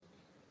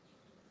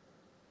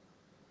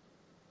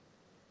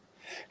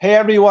Hey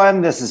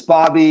everyone, this is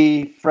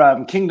Bobby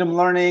from Kingdom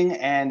Learning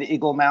and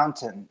Eagle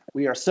Mountain.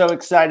 We are so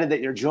excited that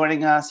you're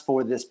joining us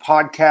for this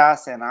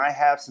podcast, and I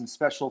have some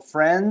special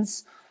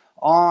friends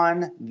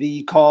on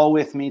the call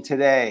with me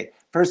today.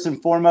 First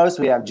and foremost,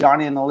 we have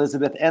Johnny and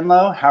Elizabeth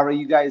Enlow. How are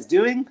you guys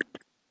doing?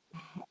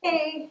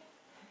 Hey.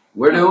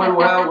 We're doing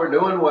well. We're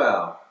doing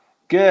well.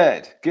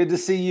 Good. Good to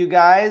see you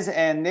guys.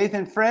 And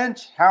Nathan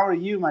French, how are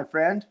you, my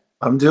friend?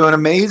 I'm doing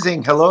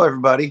amazing. Hello,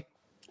 everybody.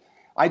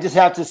 I just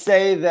have to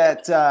say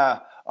that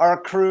our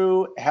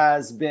crew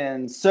has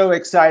been so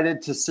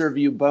excited to serve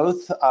you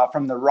both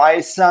from the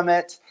Rise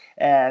Summit.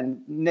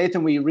 And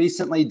Nathan, we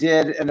recently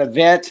did an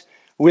event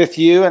with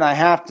you, and I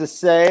have to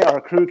say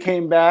our crew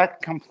came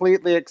back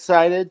completely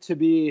excited to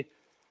be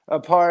a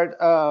part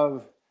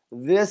of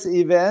this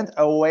event,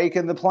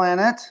 Awaken the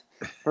Planet,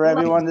 for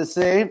everyone to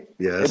see.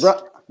 Yes.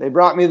 They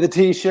brought me the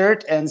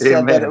T-shirt and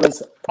said that it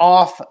was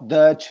off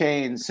the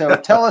chain. So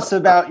tell us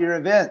about your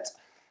event.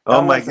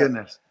 Oh, my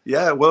goodness.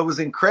 Yeah, well, it was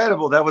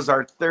incredible. That was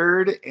our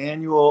third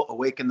annual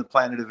Awaken the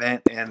Planet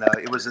event, and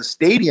it was a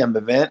stadium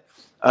event.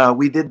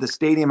 We did the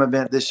stadium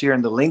event this year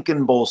in the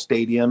Lincoln Bowl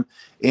Stadium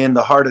in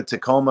the heart of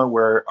Tacoma,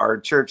 where our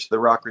church, the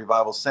Rock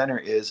Revival Center,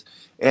 is.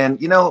 And,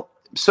 you know,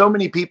 so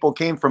many people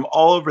came from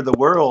all over the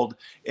world,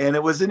 and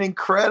it was an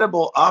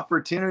incredible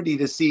opportunity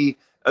to see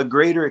a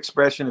greater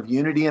expression of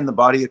unity in the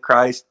body of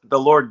Christ. The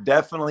Lord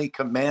definitely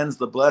commands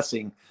the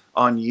blessing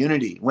on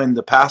unity when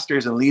the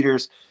pastors and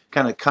leaders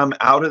kind of come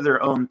out of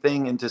their own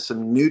thing into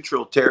some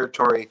neutral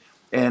territory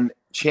and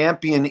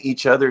champion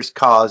each other's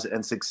cause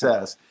and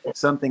success.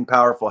 Something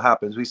powerful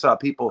happens. We saw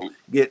people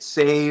get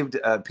saved.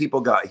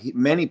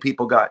 Many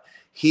people got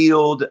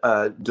healed,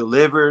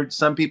 delivered.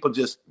 Some people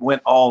just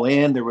went all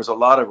in. There was a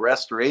lot of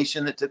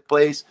restoration that took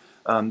place.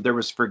 There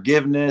was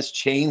forgiveness.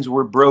 Chains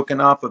were broken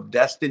off of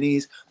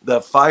destinies.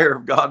 The fire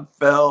of God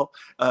fell.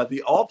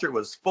 The altar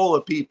was full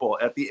of people.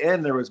 At the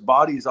end, there was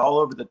bodies all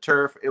over the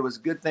turf. It was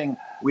a good thing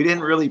we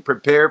didn't really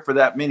prepare for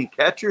that many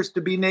catchers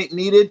to be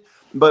needed.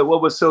 But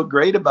what was so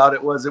great about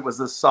it was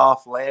a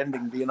soft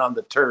landing being on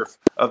the turf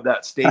of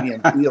that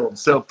stadium field.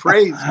 So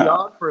praise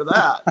God for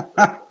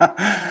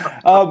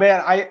that. Oh,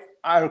 man.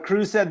 Our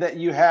crew said that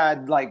you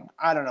had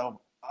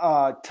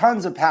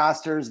tons of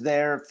pastors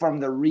there from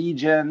the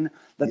region,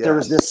 that There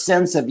was this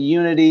sense of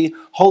unity.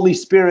 Holy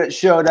Spirit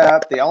showed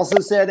up. They also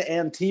said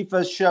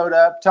Antifa showed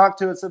up. Talk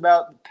to us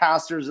about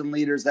pastors and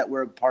leaders that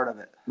were a part of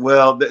it.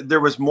 Well, there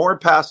was more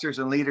pastors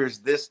and leaders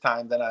this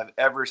time than I've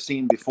ever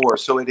seen before.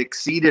 So it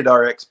exceeded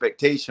our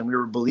expectation. We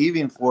were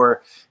believing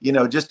for,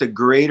 just a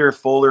greater,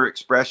 fuller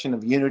expression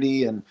of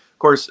unity. And of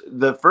course,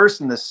 the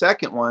first and the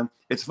second one,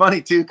 it's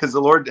funny too, because the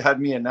Lord had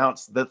me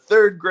announce the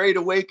third great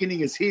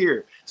awakening is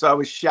here. So I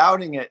was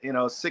shouting it,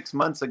 6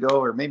 months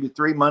ago, or maybe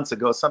 3 months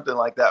ago, something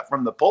like that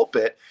from the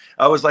pulpit.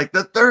 I was like,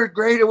 the third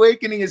great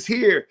awakening is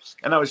here.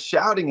 And I was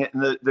shouting it,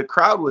 and the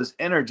crowd was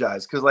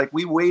energized because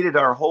we waited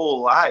our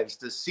whole lives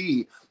to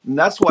see. And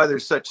that's why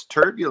there's such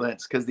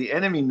turbulence, because the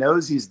enemy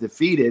knows he's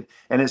defeated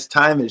and his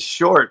time is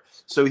short.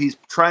 So he's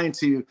trying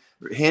to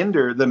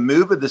hinder the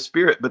move of the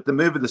Spirit, but the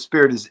move of the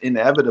Spirit is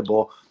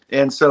inevitable.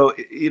 And so,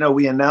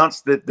 we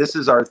announced that this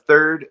is our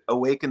third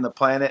Awaken the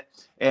Planet,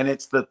 and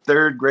it's the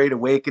third great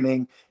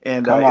awakening.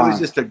 And it was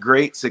just a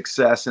great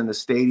success in the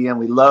stadium.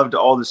 We loved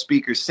all the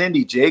speakers.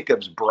 Cindy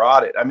Jacobs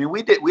brought it. I mean,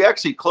 we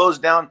actually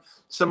closed down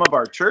some of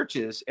our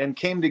churches and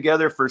came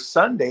together for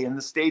Sunday in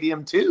the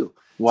stadium too.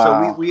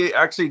 Wow. So we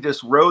actually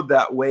just rode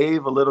that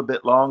wave a little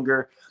bit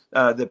longer.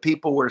 The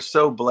people were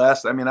so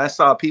blessed. I mean, I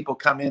saw people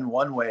come in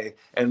one way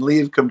and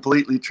leave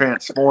completely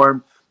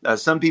transformed.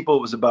 Some people,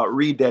 it was about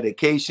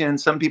rededication.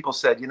 Some people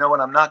said, you know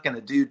what, I'm not going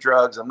to do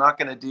drugs. I'm not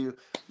going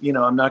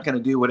to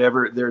do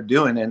whatever they're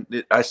doing.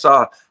 And I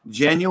saw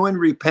genuine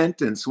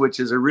repentance, which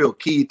is a real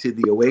key to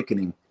the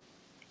awakening.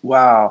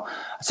 Wow.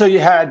 So you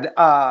had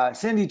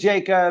Cindy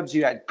Jacobs,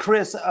 you had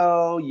Chris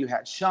O, you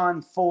had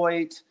Sean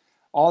Foyt.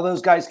 All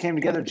those guys came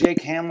together.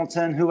 Jake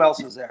Hamilton. Who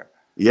else was there?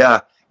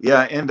 Yeah.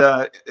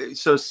 And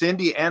so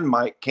Cindy and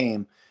Mike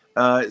came.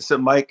 So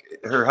Mike,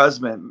 her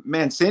husband,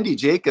 man, Cindy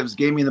Jacobs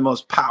gave me the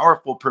most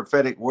powerful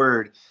prophetic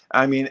word.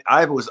 I mean,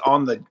 I was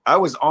on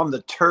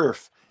the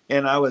turf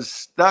and I was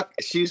stuck.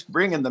 She's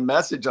bringing the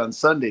message on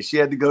Sunday. She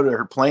had to go to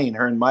her plane,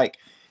 her and Mike.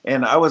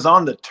 And I was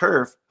on the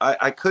turf.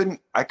 I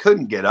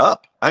couldn't get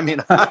up. I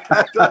mean,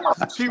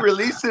 she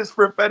released this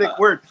prophetic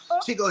word.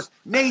 She goes,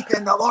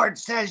 Nathan, the Lord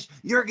says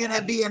you're going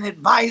to be an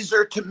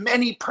advisor to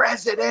many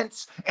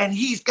presidents, and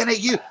he's going to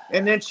use.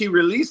 And then she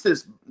released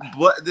this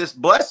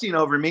blessing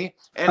over me.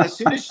 And as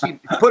soon as she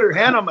put her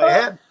hand on my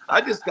head, I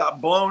just got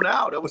blown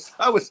out.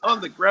 I was on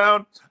the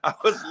ground. I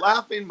was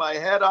laughing my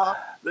head off.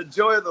 The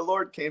joy of the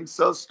Lord came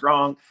so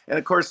strong. And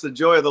of course, the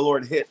joy of the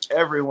Lord hit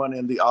everyone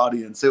in the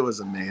audience. It was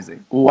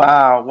amazing.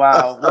 Wow.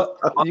 Well,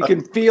 you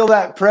can feel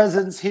that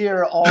presence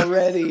here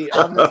already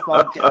on this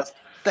podcast.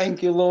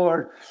 Thank you,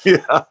 Lord.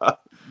 Yeah.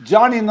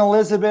 Johnny and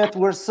Elizabeth,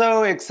 we're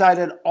so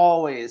excited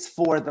always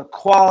for the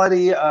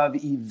quality of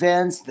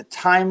events, the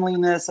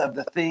timeliness of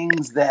the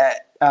things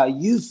that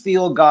you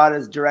feel God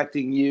is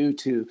directing you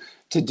to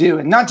do,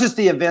 and not just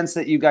the events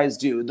that you guys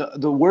do,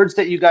 the words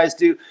that you guys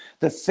do,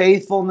 the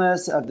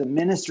faithfulness of the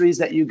ministries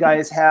that you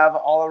guys have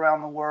all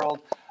around the world.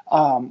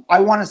 I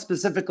want to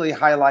specifically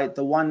highlight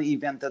the one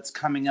event that's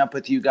coming up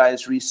with you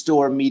guys,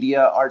 Restore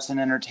Media, Arts and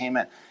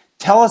Entertainment.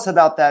 Tell us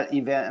about that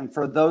event, and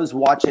for those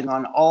watching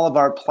on all of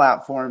our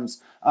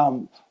platforms,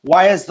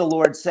 why is the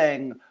Lord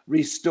saying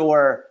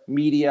Restore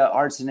Media,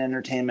 Arts and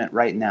Entertainment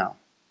right now?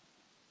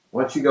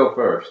 Why don't you go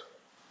first?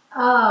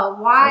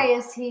 Why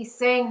is he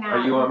saying that? Or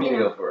you want me to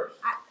go first?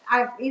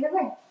 I either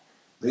way.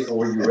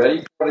 Were you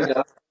ready for it?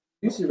 I'm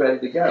usually ready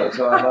to go.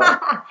 So I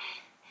thought,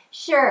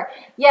 Sure.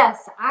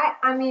 Yes.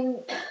 I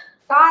mean,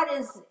 God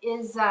is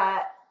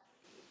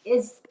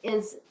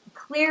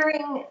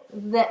clearing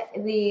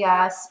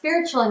the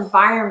spiritual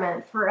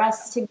environment for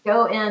us to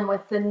go in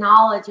with the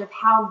knowledge of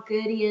how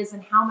good He is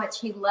and how much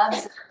He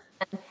loves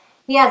us.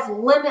 He has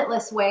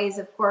limitless ways,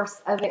 of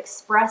course, of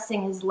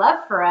expressing His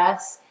love for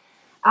us.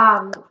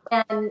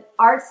 And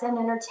arts and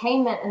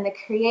entertainment and the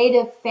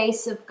creative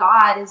face of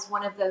God is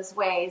one of those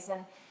ways,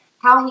 and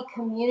how He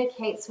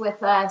communicates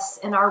with us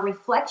and our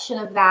reflection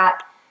of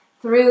that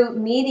through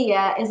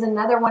media is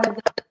another one of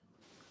the.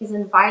 He's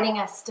inviting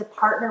us to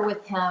partner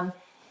with Him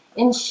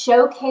in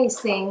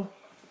showcasing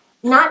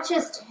not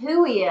just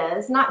who He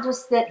is, not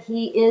just that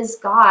He is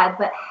God,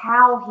 but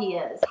how He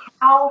is.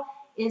 How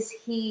is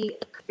He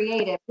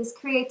creative? His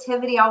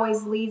creativity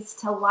always leads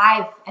to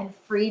life and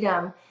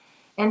freedom.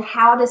 And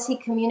how does He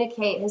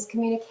communicate? His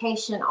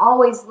communication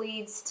always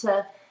leads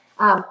to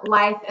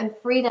life and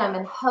freedom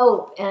and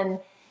hope and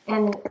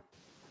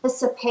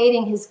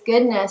anticipating His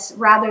goodness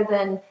rather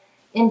than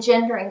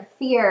engendering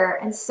fear.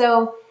 And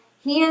so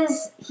He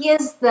is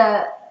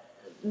the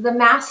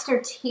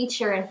master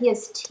teacher, and He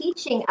is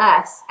teaching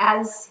us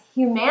as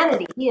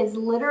humanity. He is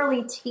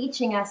literally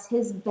teaching us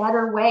His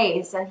better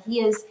ways, and He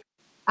is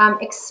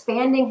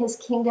expanding His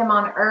kingdom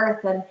on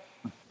earth. And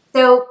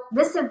so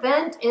this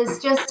event is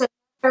just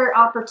another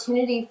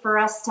opportunity for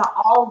us to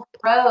all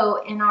grow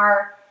in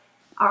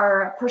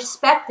our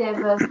perspective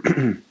of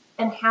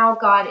and how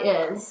God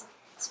is,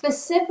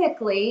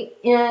 specifically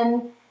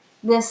in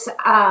this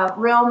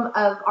realm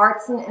of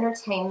arts and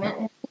entertainment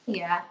and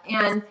media.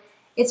 And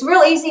it's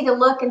real easy to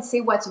look and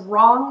see what's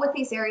wrong with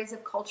these areas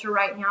of culture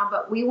right now,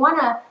 but we want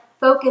to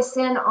focus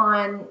in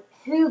on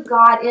who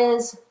God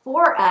is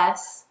for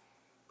us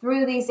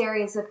through these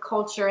areas of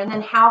culture, and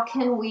then how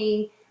can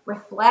we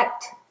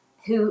reflect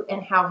who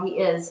and how He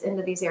is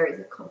into these areas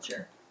of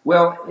culture.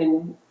 well,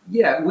 and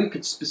yeah, we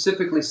could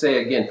specifically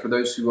say, again, for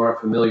those who aren't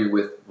familiar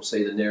with, we'll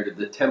say, the narrative,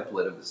 the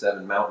template of the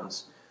seven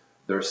mountains,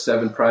 there are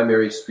seven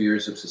primary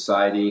spheres of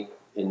society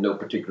in no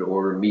particular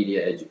order: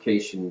 media,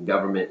 education,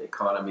 government,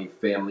 economy,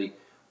 family,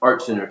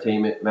 arts,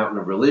 entertainment, mountain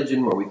of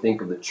religion, where we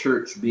think of the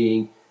church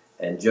being,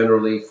 and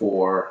generally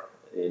for,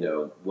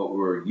 what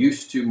we're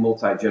used to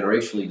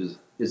multi-generationally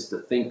is to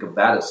think of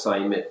that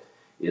assignment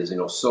is,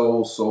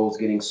 souls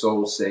getting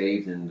souls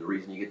saved, and the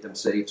reason you get them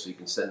saved so you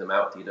can send them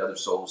out to get other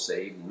souls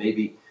saved. And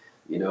maybe,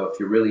 if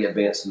you're really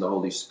advanced in the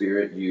Holy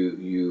Spirit,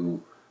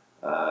 you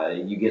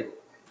get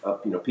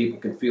up, people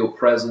can feel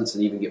presence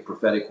and even get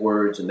prophetic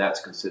words, and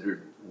that's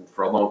considered,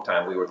 for a long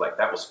time we were like,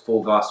 that was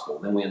full gospel.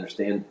 Then we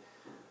understand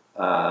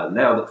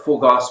now that full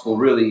gospel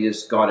really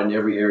is God in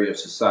every area of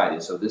society.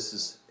 So this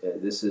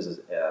is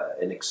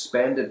an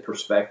expanded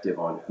perspective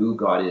on who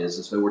God is.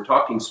 And so we're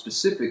talking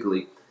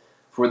specifically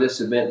for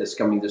this event that's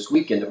coming this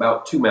weekend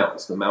about two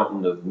mountains: the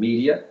mountain of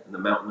media and the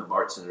mountain of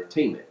arts and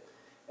entertainment.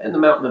 And the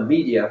mountain of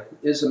media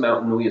is a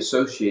mountain we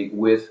associate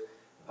with,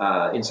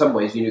 in some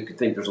ways, you could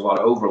think there's a lot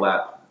of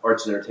overlap,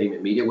 arts and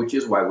entertainment, media, which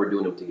is why we're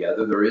doing them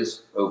together. There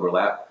is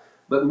overlap.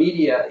 But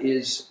media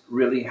is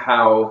really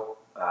how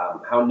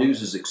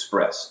news is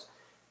expressed.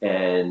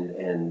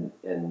 And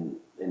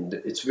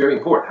it's very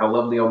important. How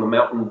lovely on the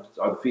mountain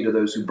are the feet of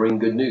those who bring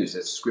good news.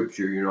 That's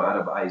scripture, out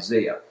of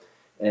Isaiah.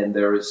 And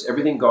there is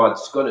everything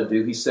God's going to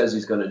do, He says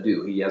He's going to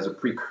do. He has a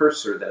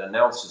precursor that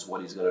announces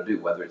what He's going to do,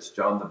 whether it's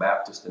John the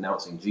Baptist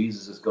announcing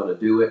Jesus is going to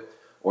do it,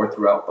 or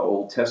throughout the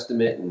Old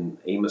Testament in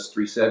Amos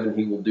 3:7,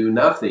 He will do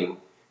nothing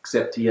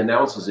except He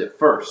announces it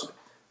first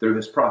through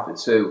His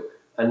prophets. So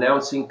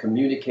announcing,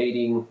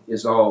 communicating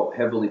is all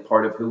heavily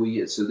part of who He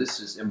is. So this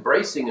is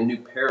embracing a new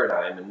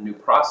paradigm and a new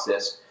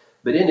process.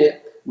 But in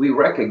it, we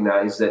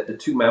recognize that the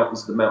two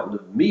mountains, the mountain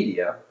of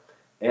media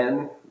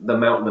and the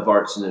mountain of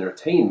arts and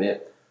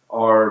entertainment,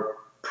 are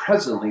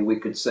presently, we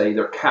could say,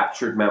 they're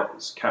captured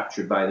mountains,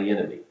 captured by the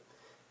enemy.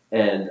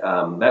 And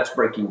that's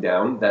breaking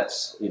down.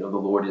 That's, the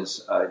Lord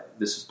is,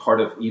 this is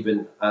part of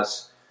even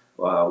us,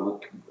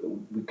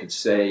 we could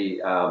say,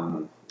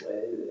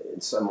 in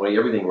some way,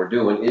 everything we're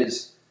doing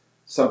is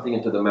something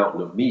into the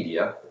mountain of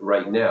media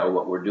right now.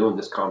 What we're doing,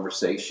 this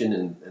conversation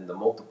and the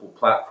multiple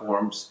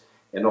platforms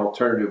and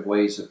alternative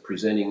ways of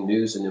presenting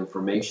news and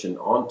information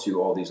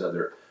onto all these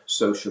other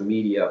social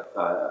media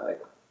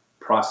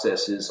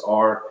processes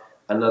are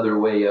another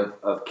way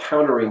of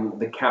countering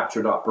the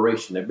captured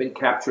operation. There have been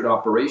captured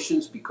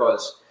operations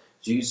because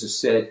Jesus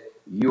said,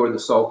 you are the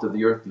salt of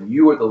the earth,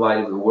 you are the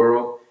light of the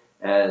world,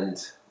 and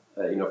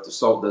if the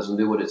salt doesn't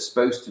do what it's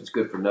supposed to, it's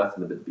good for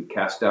nothing but to be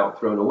cast out,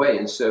 thrown away.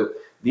 And so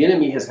the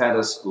enemy has had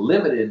us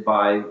limited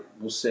by,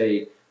 we'll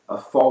say, a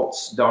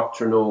false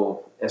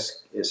doctrinal,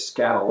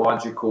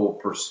 eschatological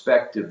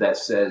perspective that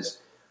says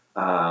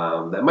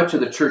that much of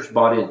the church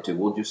bought into.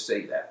 We'll just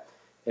say that.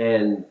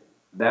 And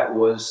that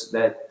was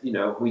that,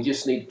 we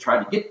just need to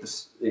try to get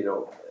this,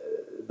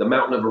 the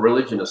mountain of a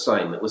religion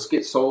assignment. Let's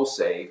get souls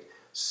saved.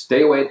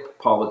 Stay away from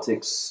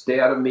politics. Stay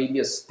out of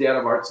media. Stay out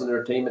of arts and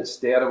entertainment.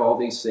 Stay out of all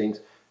these things.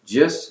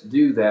 Just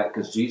do that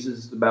because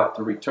Jesus is about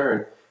to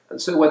return.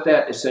 And so what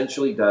that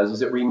essentially does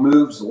is it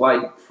removes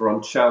light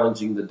from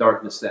challenging the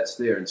darkness that's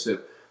there. And so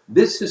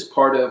this is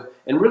part of,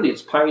 and really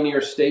it's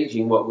pioneer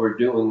staging what we're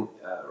doing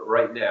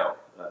right now.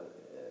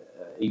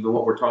 Even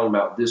what we're talking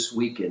about this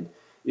weekend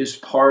is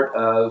part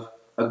of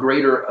a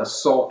greater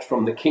assault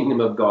from the kingdom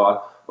of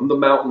God on the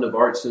mountain of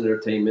arts and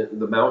entertainment,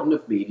 the mountain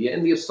of media.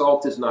 And the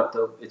assault is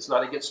it's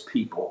not against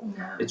people.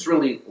 No. It's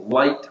really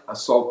light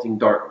assaulting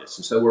darkness.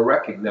 And so we're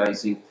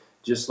recognizing,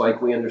 just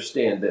like we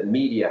understand that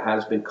media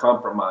has been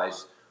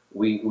compromised,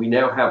 we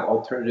now have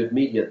alternative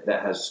media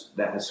that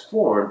has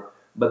formed,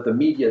 but the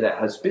media that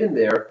has been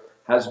there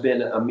has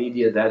been a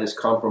media that is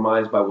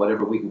compromised by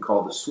whatever we can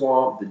call the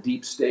swamp, the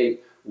deep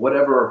state,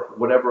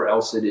 whatever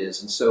else it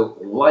is. And so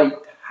light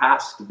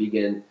has to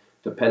begin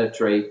to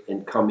penetrate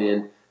and come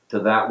in to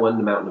that one,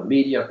 the mountain of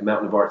media, the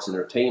mountain of arts and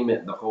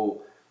entertainment, the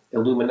whole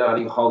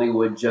Illuminati,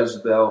 Hollywood,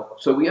 Jezebel.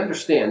 So we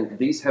understand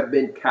these have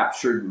been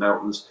captured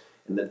mountains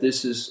and that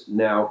this is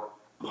now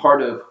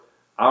part of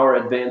our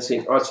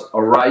advancing, us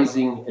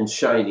arising and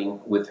shining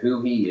with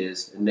who he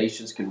is, and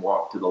nations can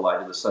walk to the light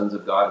of the sons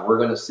of God. And we're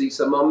going to see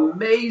some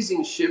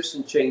amazing shifts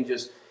and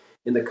changes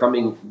in the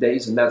coming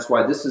days, and that's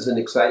why this is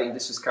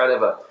this is kind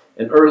of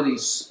an early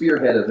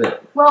spearhead event.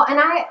 Well, and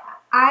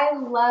I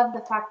love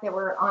the fact that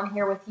we're on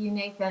here with you,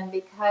 Nathan,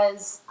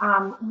 because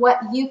what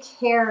you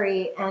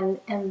carry and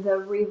the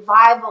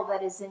revival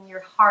that is in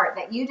your heart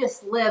that you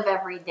just live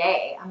every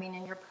day. I mean,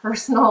 in your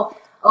personal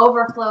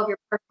overflow of your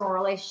personal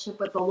relationship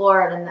with the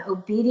Lord and the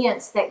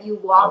obedience that you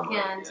walk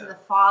to the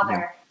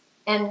Father.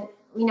 Yeah. And,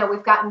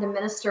 we've gotten to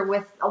minister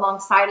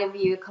alongside of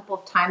you a couple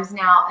of times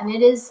now. And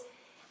it is,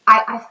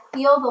 I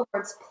feel the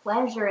Lord's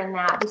pleasure in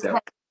that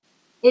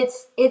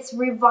because it's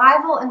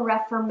revival and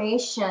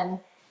reformation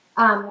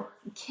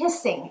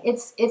kissing.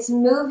 It's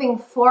moving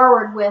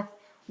forward with,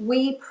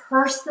 we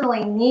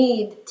personally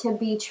need to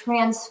be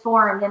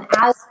transformed. And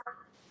as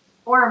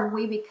reformed,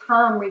 we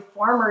become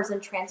reformers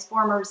and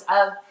transformers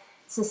of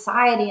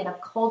society and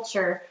of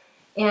culture.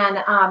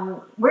 And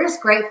we're just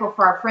grateful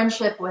for our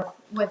friendship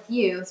with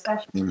you,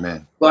 especially.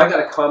 Amen. Well, I got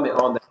to comment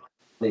on that,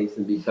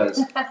 Nathan,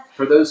 because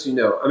for those who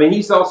know,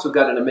 he's also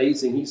got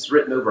he's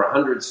written over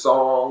 100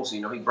 songs.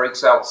 He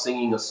breaks out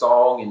singing a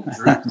song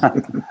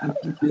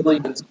and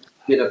millions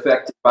get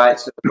affected by it.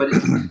 So, but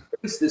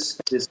it's this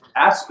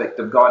aspect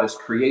of God as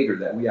creator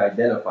that we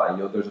identify.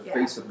 There's a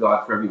face of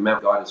God for every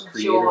mountain. God is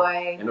creator.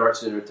 Joy. In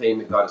arts and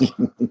entertainment, God is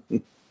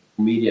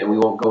media, and we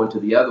won't go into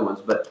the other ones,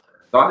 but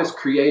God is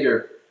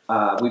creator.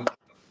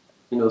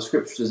 The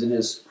scripture says in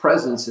his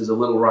presence is a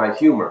little wry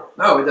humor.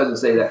 No, it doesn't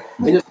say that.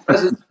 In his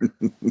presence,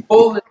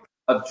 fullness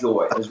of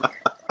joy.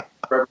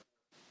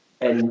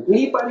 And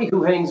anybody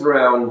who hangs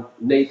around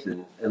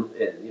Nathan, and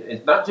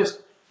it's not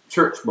just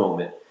church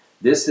moment,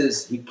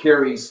 he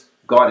carries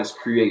God as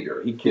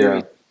creator. He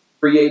carries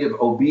creative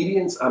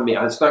obedience.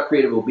 It's not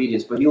creative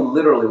obedience, but he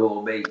literally will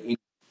obey.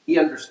 He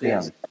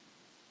understands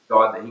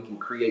God, that he can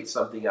create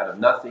something out of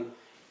nothing.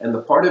 And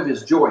the part of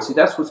his joy, see,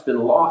 that's what's been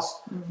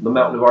lost in the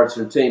mountain of arts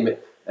and entertainment,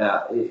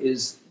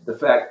 is the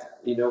fact,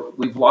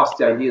 we've lost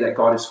the idea that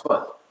God is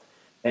fun.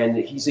 And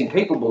he's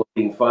incapable of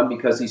being fun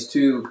because he's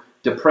too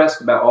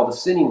depressed about all the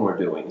sinning we're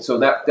doing. So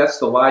that's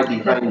the lie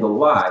behind the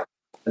lie.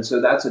 And so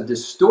that's a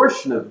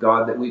distortion of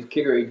God that we've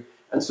carried.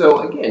 And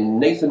so, again,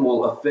 Nathan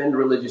will offend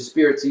religious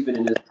spirits even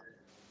in his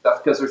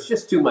stuff because there's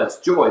just too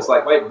much joy. It's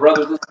like, wait,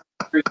 brother, this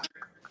is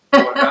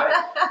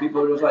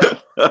people are just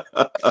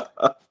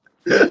like,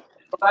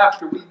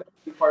 laughter we may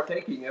be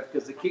partaking of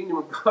because the kingdom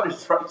of God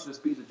is righteousness,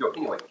 peace, and joy.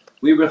 Anyway,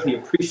 we really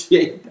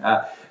appreciate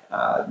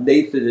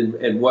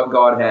Nathan and what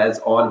God has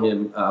on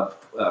him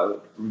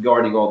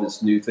regarding all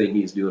this new thing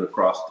he's doing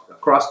across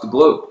the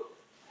globe.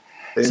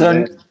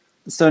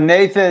 So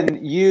Nathan,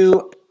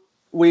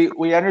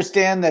 we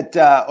understand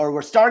that, or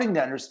we're starting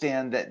to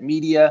understand that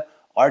media,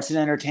 arts and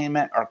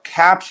entertainment are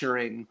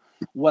capturing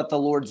what the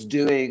Lord's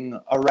doing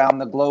around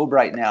the globe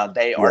right now.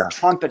 They are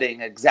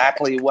trumpeting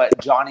exactly what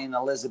Johnny and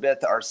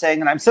Elizabeth are saying.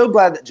 And I'm so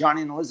glad that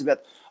Johnny and Elizabeth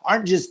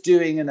aren't just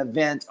doing an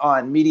event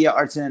on media,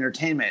 arts, and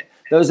entertainment.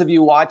 Those of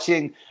you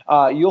watching,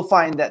 you'll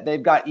find that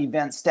they've got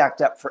events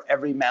stacked up for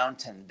every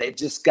mountain. They've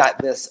just got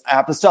this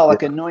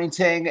apostolic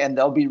anointing, and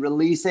they'll be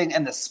releasing.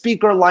 And the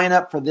speaker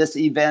lineup for this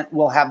event,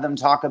 we'll have them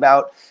talk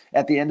about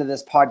at the end of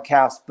this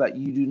podcast. But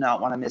you do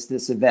not want to miss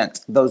this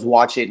event, those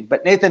watching.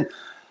 But Nathan,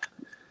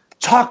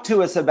 talk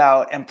to us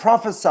about and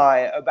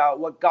prophesy about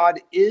what God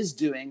is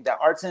doing, that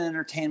arts and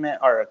entertainment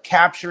are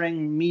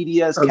capturing,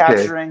 media is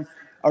capturing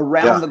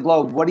around the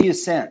globe. What do you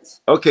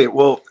sense? Okay,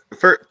 well,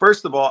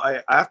 First of all,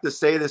 I have to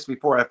say this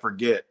before I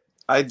forget.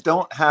 I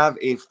don't have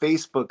a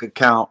Facebook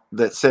account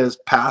that says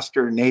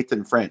Pastor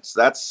Nathan French.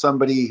 That's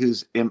somebody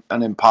who's an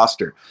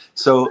imposter.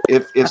 So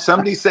if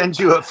somebody sends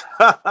you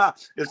a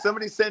if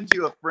somebody sends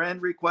you a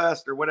friend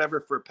request or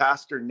whatever for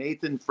Pastor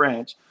Nathan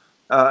French,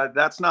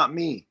 that's not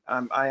me.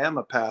 I am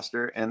a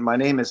pastor, and my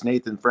name is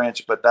Nathan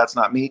French, but that's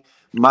not me.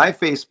 My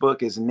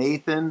Facebook is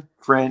Nathan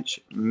French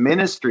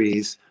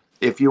Ministries.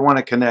 If you want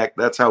to connect,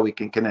 that's how we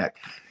can connect.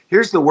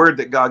 Here's the word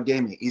that God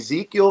gave me.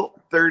 Ezekiel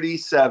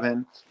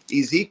 37,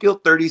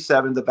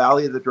 the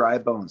valley of the dry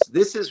bones.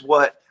 This is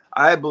what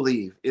I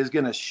believe is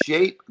going to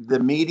shape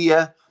the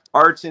media,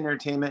 arts,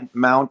 entertainment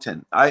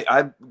mountain.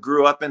 I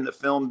grew up in the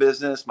film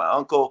business. My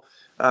uncle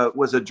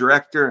was a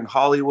director in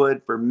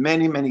Hollywood for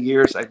many, many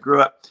years. I grew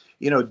up,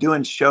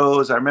 doing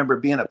shows. I remember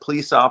being a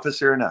police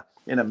officer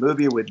in a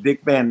movie with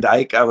Dick Van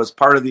Dyke. I was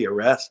part of the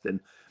arrest, and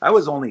I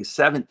was only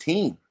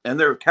 17, and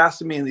they were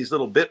casting me in these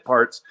little bit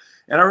parts.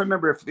 And I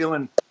remember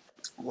feeling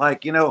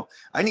like,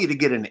 I need to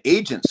get an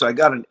agent. So I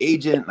got an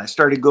agent and I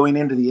started going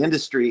into the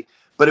industry,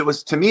 but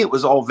to me, it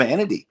was all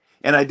vanity.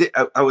 And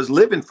I was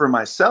living for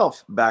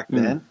myself back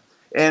then,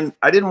 and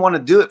I didn't want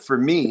to do it for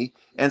me.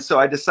 And so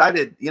I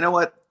decided, you know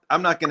what,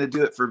 I'm not going to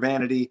do it for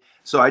vanity.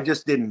 So I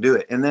just didn't do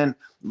it. And then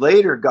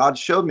later God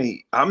showed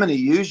me, I'm going to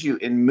use you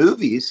in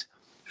movies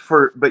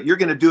but you're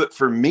going to do it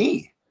for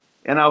me.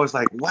 And I was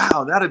like,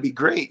 wow, that'd be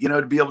great,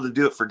 to be able to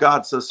do it for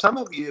God. So some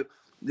of you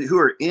who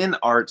are in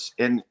arts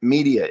and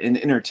media and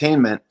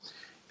entertainment,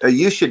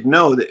 you should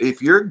know that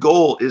if your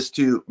goal is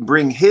to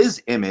bring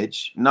his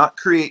image, not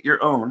create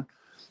your own,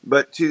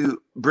 but to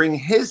bring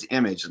his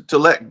image, to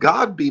let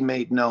God be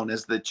made known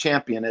as the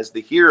champion, as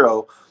the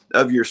hero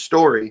of your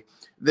story,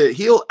 that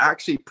he'll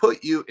actually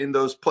put you in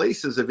those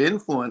places of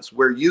influence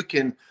where you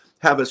can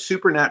have a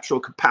supernatural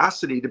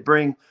capacity to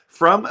bring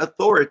from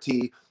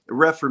authority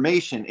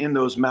reformation in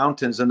those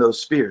mountains and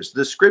those spheres.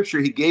 The scripture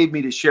he gave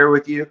me to share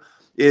with you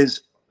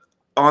is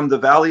on the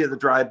valley of the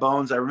dry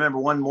bones. I remember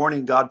one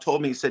morning God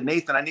told me, he said,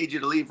 Nathan, I need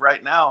you to leave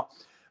right now.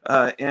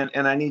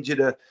 And I need you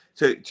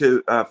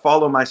to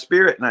follow my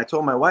spirit. And I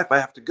told my wife, I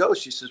have to go.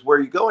 She says, where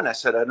are you going? I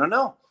said, I don't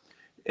know.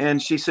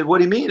 And she said, what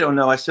do you mean you don't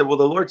know? I said, well,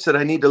 the Lord said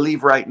I need to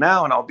leave right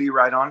now and I'll be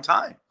right on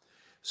time.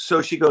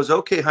 So she goes,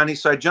 okay, honey.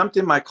 So I jumped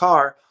in my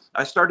car.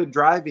 I started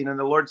driving, and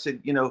the Lord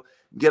said,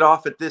 get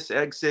off at this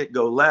exit,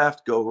 go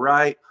left, go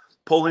right,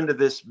 pull into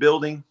this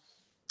building.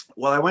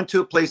 Well, I went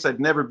to a place I'd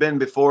never been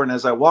before. And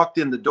as I walked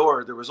in the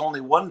door, there was only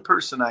one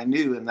person I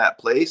knew in that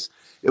place.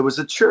 It was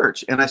a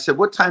church. And I said,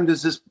 what time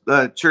does this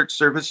church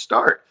service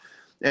start?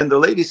 And the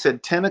lady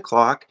said, 10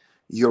 o'clock,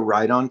 you're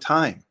right on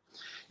time.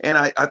 And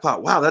I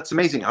thought, wow, that's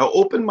amazing. I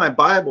opened my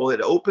Bible.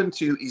 It opened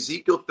to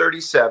Ezekiel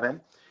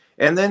 37.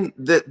 And then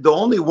the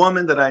only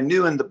woman that I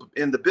knew in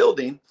the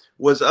building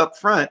was up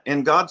front.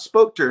 And God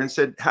spoke to her and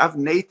said, have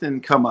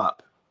Nathan come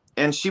up.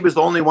 And she was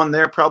the only one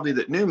there probably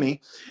that knew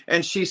me.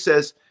 And she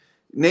says,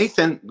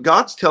 Nathan,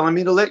 God's telling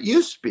me to let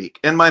you speak.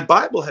 And my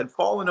Bible had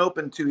fallen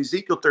open to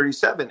Ezekiel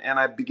 37, and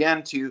I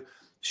began to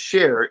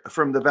share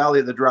from the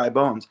valley of the dry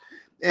bones.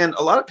 And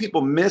a lot of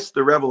people miss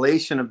the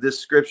revelation of this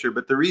scripture,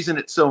 but the reason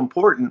it's so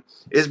important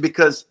is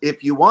because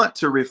if you want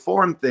to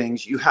reform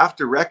things, you have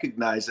to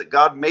recognize that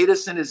God made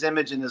us in his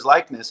image and his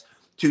likeness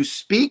to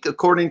speak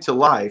according to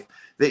life,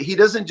 that he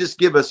doesn't just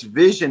give us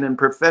vision and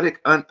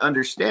prophetic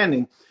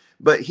understanding,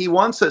 but he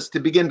wants us to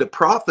begin to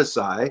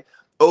prophesy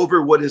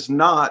over what is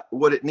not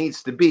what it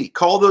needs to be.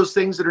 Call those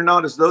things that are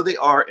not as though they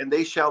are, and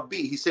they shall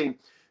be. He's saying,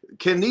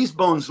 can these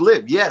bones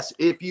live? Yes,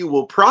 if you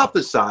will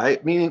prophesy,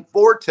 meaning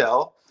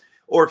foretell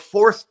or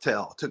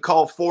forthtell, to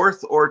call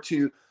forth or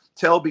to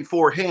tell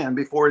beforehand,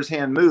 before his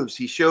hand moves.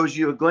 He shows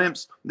you a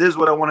glimpse. This is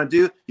what I want to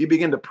do. You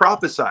begin to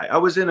prophesy. I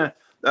was in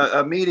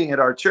a meeting at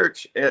our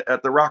church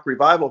at the Rock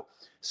Revival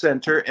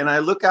Center, and I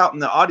look out in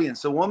the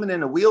audience. A woman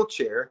in a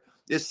wheelchair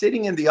is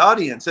sitting in the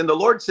audience, and the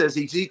Lord says,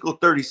 Ezekiel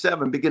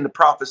 37, begin to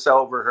prophesy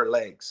over her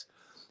legs.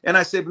 And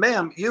I said,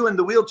 ma'am, you in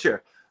the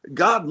wheelchair,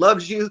 God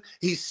loves you.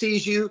 He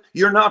sees you.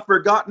 You're not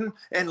forgotten.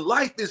 And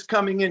life is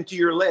coming into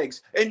your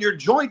legs, and your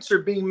joints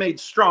are being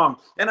made strong.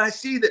 And I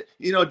see that,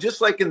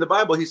 just like in the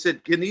Bible, he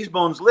said, can these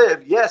bones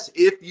live? Yes,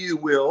 if you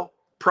will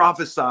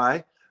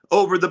prophesy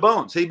over the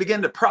bones. He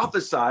began to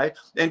prophesy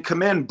and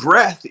command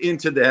breath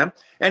into them.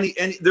 And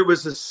there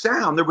was a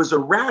sound, there was a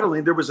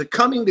rattling, there was a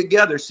coming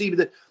together. See,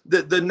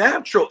 the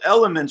natural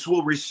elements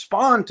will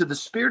respond to the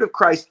Spirit of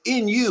Christ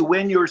in you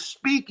when you're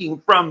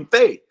speaking from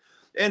faith.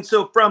 And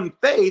so from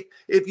faith,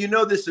 if you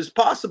know this is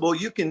possible,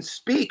 you can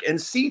speak and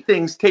see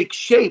things take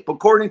shape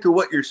according to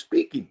what you're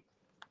speaking.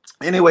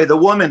 Anyway, the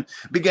woman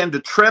began to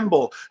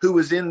tremble who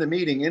was in the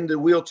meeting, in the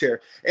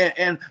wheelchair.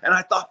 And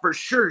I thought for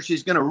sure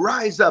she's going to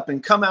rise up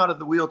and come out of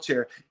the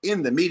wheelchair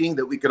in the meeting,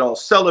 that we could all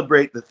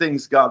celebrate the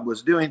things God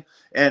was doing.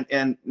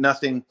 And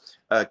nothing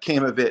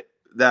came of it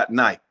that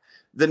night.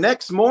 The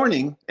next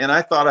morning, and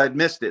I thought I'd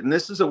missed it, and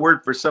this is a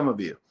word for some of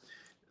you.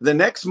 The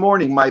next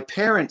morning, my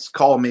parents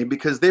called me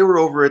because they were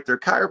over at their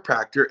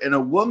chiropractor, and a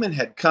woman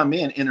had come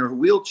in her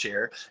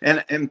wheelchair.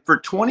 And for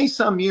 20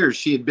 some years,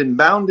 she had been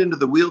bound into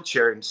the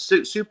wheelchair and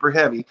super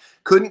heavy,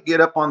 couldn't get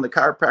up on the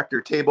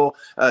chiropractor table.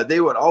 They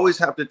would always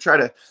have to try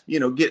to,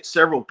 get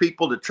several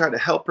people to try to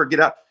help her get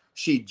out.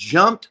 She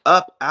jumped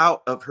up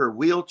out of her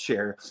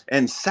wheelchair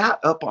and sat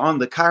up on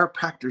the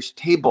chiropractor's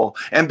table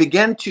and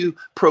began to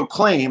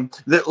proclaim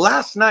that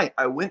last night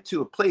I went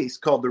to a place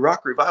called the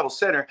Rock Revival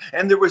Center,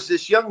 and there was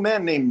this young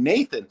man named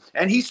Nathan,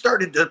 and he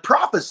started to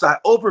prophesy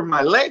over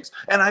my legs,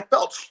 and I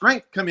felt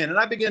strength come in, and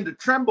I began to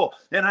tremble,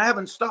 and I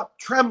haven't stopped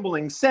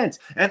trembling since.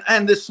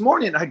 And this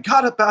morning I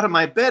got up out of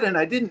my bed, and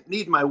I didn't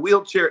need my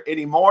wheelchair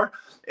anymore,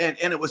 and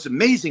it was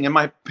amazing. And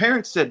my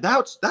parents said,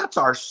 that's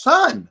our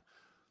son.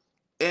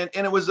 And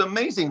it was an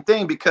amazing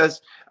thing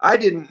because I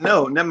didn't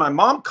know. And then my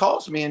mom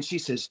calls me and she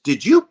says,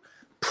 did you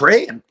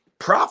pray and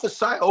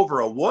prophesy over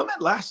a woman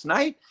last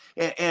night?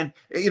 And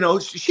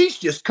she's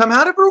just come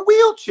out of her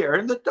wheelchair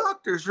and the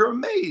doctors are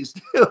amazed.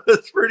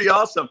 It's pretty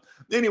awesome.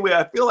 Anyway,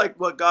 I feel like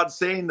what God's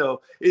saying,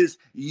 though, is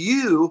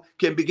you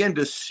can begin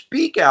to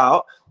speak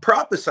out,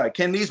 prophesy.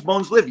 Can these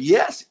bones live?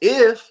 Yes,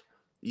 if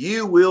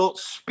you will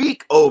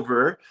speak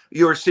over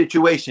your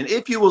situation,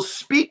 if you will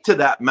speak to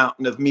that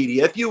mountain of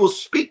media, if you will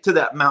speak to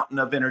that mountain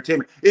of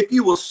entertainment, if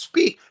you will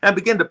speak and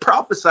begin to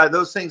prophesy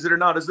those things that are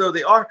not as though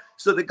they are,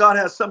 so that God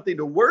has something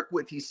to work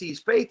with. He sees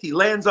faith, he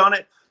lands on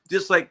it,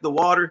 just like the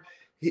water.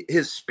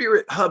 His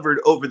spirit hovered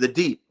over the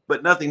deep,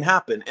 but nothing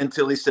happened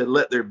until he said,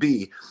 let there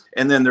be.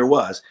 And then there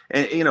was.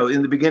 And,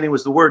 in the beginning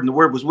was the Word, and the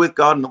Word was with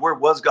God, and the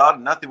Word was God,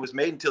 and nothing was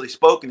made until he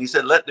spoke. And he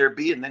said, let there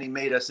be. And then he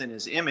made us in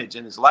his image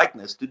and his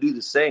likeness to do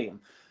the same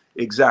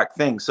exact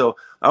thing. So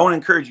I want to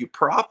encourage you,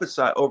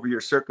 prophesy over your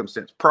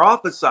circumstance,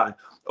 prophesy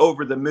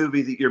over the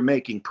movie that you're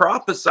making,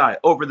 prophesy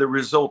over the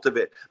result of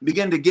it.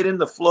 Begin to get in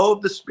the flow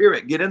of the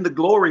Spirit, get in the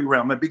glory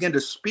realm, and begin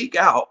to speak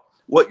out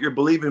what you're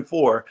believing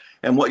for,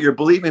 and what you're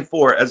believing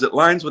for as it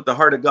lines with the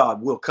heart of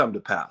God will come to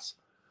pass.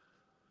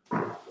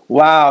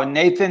 Wow,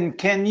 Nathan,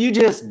 can you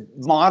just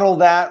model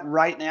that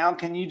right now?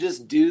 Can you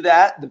just do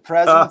that? The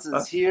presence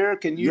is here.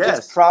 Can you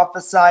just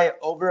prophesy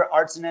over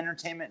arts and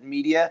entertainment and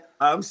media?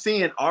 I'm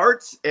seeing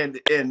arts and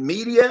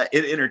media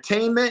and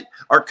entertainment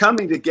are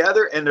coming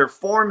together, and they're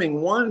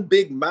forming one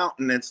big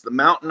mountain. It's the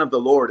mountain of the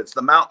Lord. It's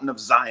the mountain of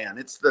Zion.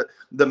 It's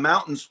the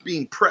mountains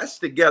being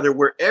pressed together,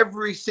 where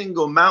every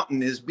single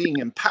mountain is being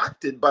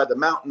impacted by the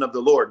mountain of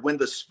the Lord. When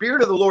the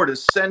Spirit of the Lord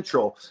is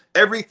central,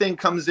 everything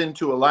comes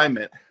into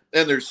alignment.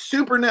 And there's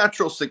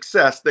supernatural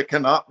success that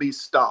cannot be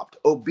stopped.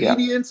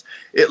 Obedience,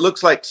 It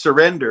looks like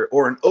surrender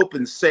or an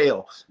open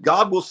sail.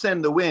 God will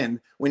send the wind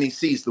when he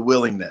sees the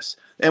willingness.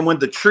 And when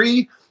the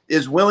tree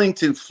is willing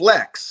to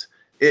flex,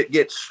 it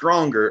gets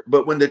stronger.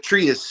 But when the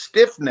tree is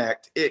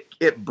stiff-necked,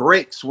 it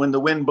breaks when the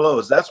wind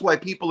blows. That's why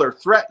people are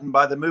threatened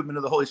by the movement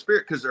of the Holy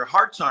Spirit, because their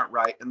hearts aren't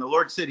right. And the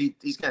Lord said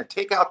he's going to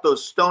take out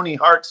those stony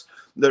hearts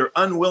that are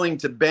unwilling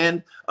to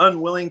bend,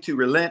 unwilling to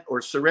relent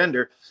or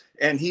surrender.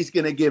 And he's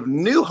going to give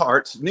new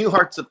hearts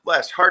of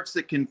flesh, hearts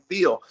that can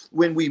feel.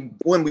 When we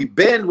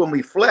bend, when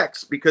we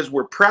flex, because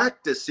we're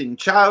practicing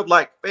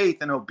childlike faith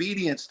and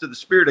obedience to the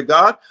Spirit of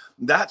God,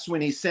 that's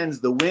when he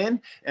sends the wind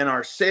and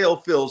our sail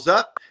fills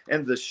up,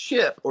 and the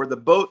ship or the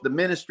boat, the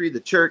ministry, the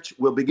church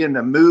will begin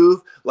to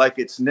move like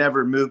it's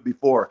never moved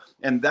before.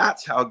 And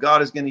that's how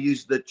God is going to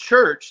use the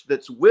church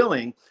that's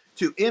willing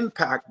to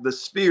impact the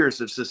spheres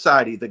of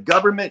society. The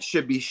government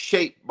should be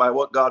shaped by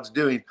what God's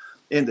doing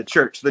in the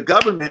church. The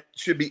government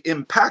should be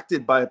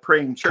impacted by a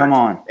praying church. Come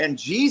on. And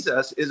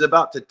Jesus is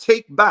about to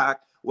take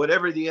back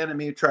whatever the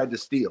enemy tried to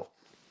steal.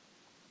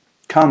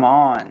 Come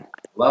on.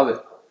 Love it.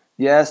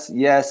 Yes,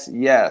 yes,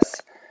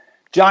 yes.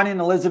 Johnny and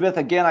Elizabeth,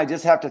 again, I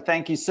just have to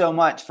thank you so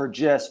much for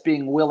just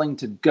being willing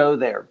to go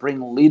there,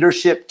 bring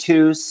leadership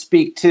to,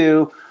 speak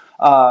to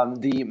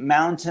the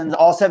mountains,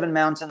 all 7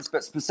 mountains,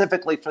 but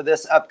specifically for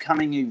this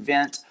upcoming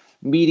event,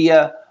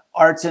 media,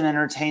 arts and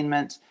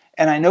entertainment.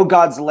 And I know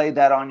God's laid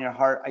that on your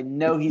heart. I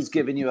know he's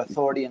given you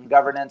authority and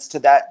governance to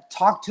that.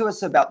 Talk to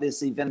us about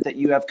this event that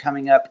you have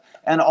coming up,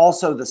 and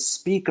also the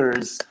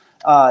speakers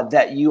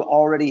that you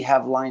already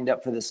have lined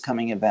up for this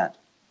coming event.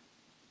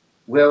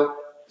 Well,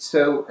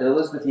 so, and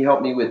Elizabeth, you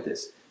helped me with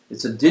this.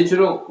 It's a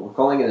digital, we're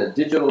calling it a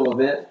digital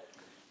event,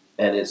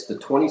 and it's the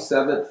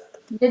 27th.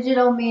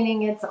 Digital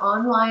meaning it's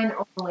online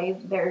only.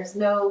 There's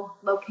no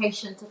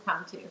location to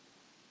come to.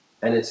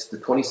 And it's the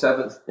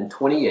 27th and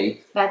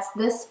 28th. That's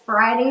this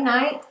Friday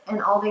night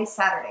and all day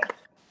Saturday.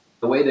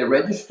 The way they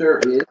register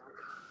is?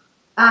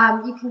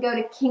 You can go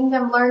to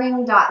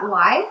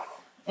kingdomlearning.life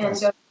and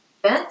go to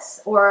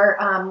events, or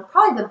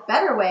probably the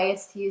better way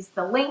is to use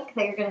the link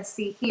that you're going to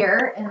see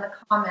here in the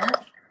comment.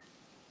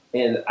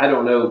 And I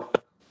don't know,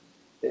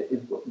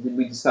 did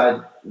we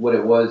decide what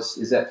it was?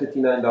 Is that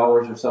 $59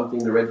 or something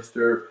to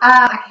register?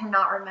 I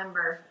cannot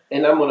remember.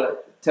 And I'm going to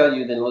tell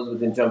you, then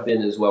Elizabeth can jump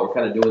in as well. We're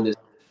kind of doing this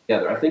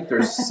together. I think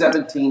there's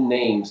 17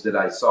 names that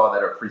I saw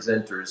that are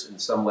presenters in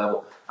some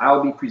level.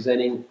 I'll be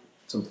presenting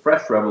some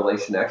fresh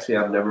revelation. Actually,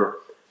 I've never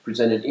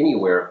presented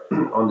anywhere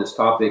on this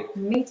topic.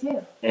 Me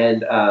too.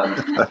 And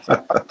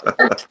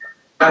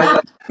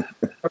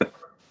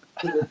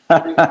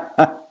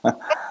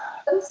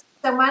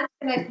So mine's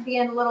gonna be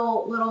in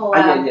little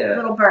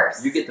yeah.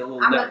 bursts. You get the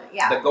little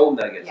the gold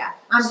nuggets. Yeah,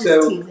 I'm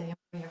just teasing. I'm giving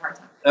you a hard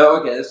time. Oh,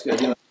 okay, that's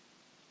good.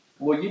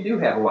 Well, you do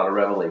have a lot of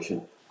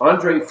revelation.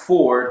 Andre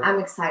Ford. I'm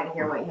excited to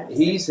hear what you have to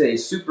He's a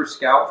super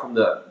scout from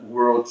the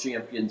world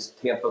champions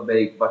Tampa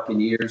Bay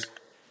Buccaneers,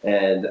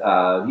 and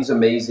he's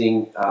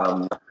amazing.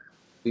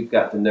 We've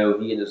got to know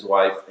he and his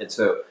wife, and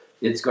so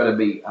it's going to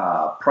be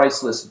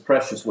priceless and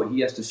precious what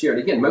he has to share.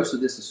 And again, most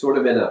of this is sort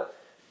of in a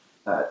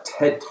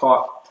TED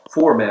Talk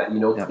format, 20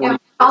 Yeah, we're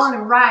calling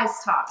them Rise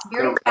Talks.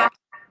 Very fast.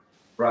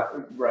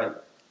 Right.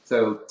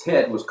 So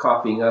Ted was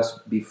copying us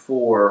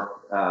before.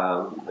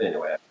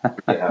 Anyway,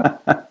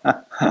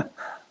 but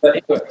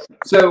anyway,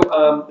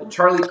 so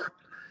Charlie,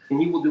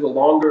 and he will do a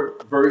longer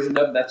version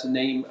of. That's a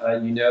name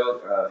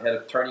head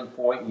of Turning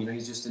Point.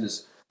 He's just in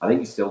his. I think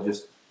he's still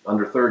just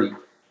under 30,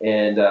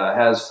 and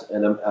has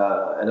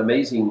an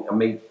amazing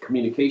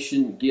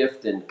communication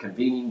gift and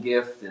convening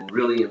gift, and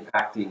really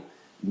impacting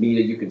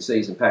media. You can say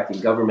he's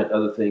impacting government,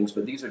 other things,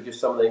 but these are just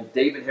some of them.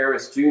 David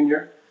Harris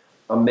Jr.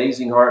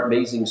 Amazing heart,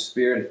 amazing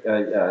spirit,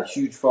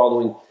 huge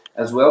following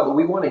as well. But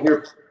we want to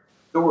hear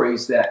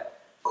stories that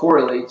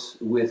correlates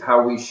with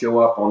how we show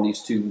up on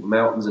these two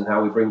mountains and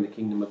how we bring the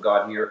kingdom of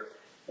God here.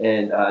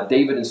 And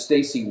David and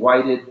Stacy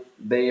Whited,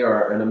 they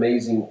are an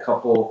amazing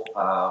couple.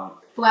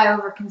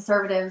 Flyover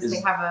Conservatives.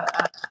 They have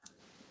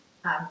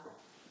a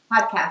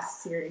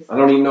podcast series. I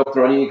don't even know if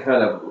they're on any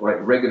kind of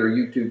regular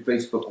YouTube,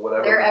 Facebook, or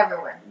whatever. They're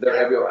everywhere. They're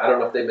everywhere. I don't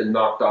know if they've been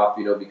knocked off,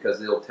 because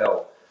they'll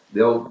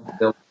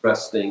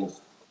press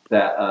things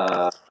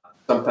that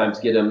sometimes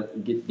get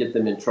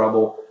them in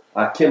trouble.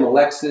 Kim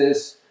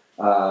Alexis,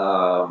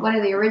 one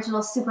of the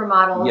original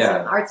supermodels Yeah.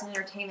 in the arts and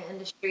entertainment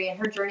industry, and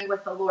her journey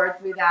with the Lord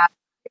through that.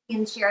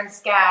 And Sharon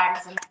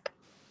Skaggs, and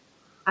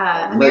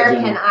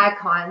American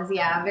icons,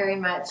 yeah, very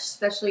much.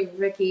 Especially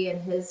Ricky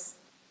and his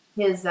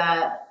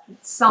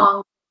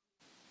song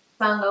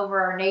sung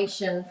over our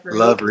nation for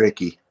Love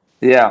Ricky.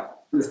 Yeah.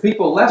 There's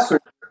people lesser.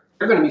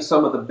 They're going to be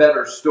some of the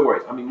better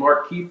stories. I mean,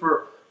 Mark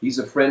Kiefer, he's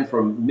a friend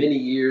from many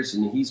years,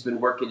 and he's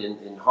been working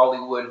in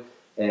Hollywood.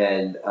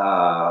 And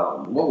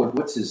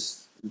what's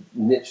his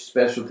niche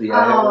specialty?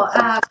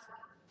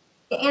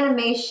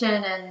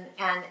 Animation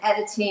and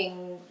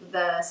editing,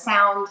 the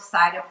sound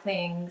side of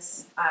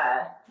things.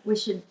 I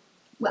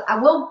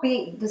will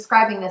be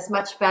describing this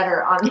much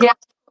better on the day.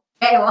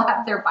 We'll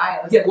have their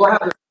bios. Yeah, we'll have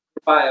their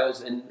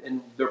bios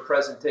and their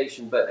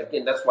presentation. But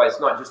again, that's why it's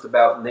not just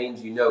about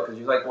names, because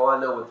you're like, well, I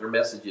know what their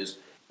message is.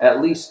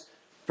 At least,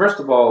 first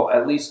of all,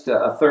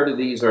 a third of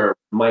these are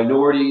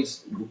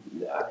minorities,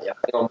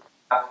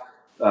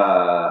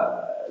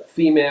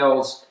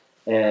 females.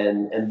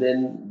 And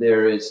then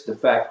there is the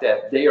fact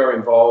that they are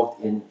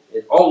involved in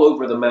all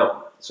over the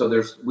mountain. So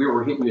we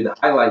were hitting you the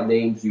highlight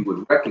names you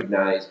would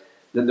recognize.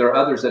 Then there are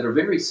others that are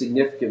very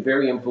significant,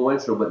 very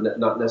influential, but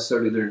not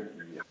necessarily their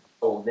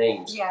old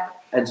names. Yeah.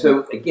 And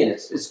so again,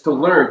 it's to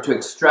learn, to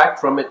extract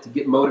from it, to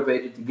get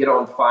motivated, to get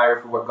on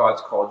fire for what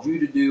God's called you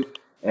to do.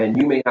 And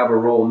you may have a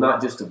role not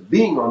just of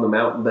being on the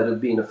mountain, but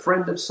of being a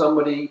friend of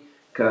somebody,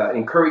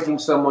 encouraging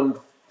someone,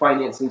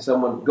 financing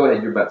someone. Go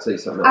ahead, you're about to say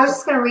something else. I was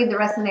just going to read the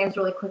rest of the names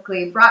really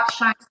quickly. Brock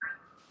Shiner,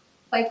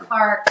 Clay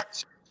Clark.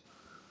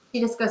 She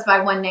just goes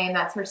by one name.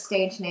 That's her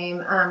stage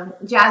name.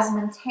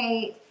 Jasmine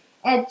Tate,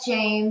 Ed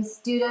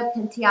James, Duda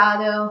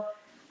Penteado.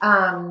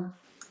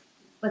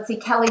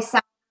 Kelly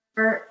Sauer.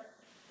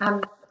 I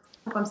hope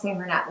I'm saying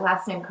her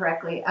last name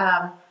correctly.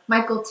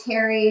 Michael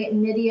Terry,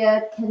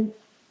 Nydia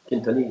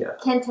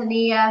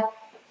Quintanilla.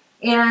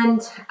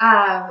 And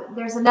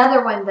there's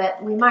another one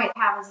that we might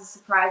have as a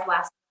surprise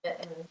last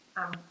minute, and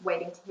I'm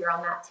waiting to hear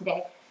on that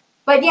today.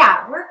 But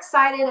yeah, we're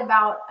excited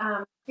about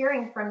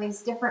hearing from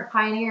these different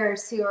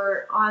pioneers who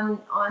are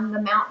on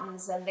the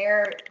mountains, and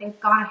they've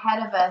gone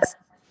ahead of us,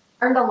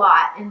 learned a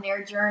lot in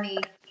their journey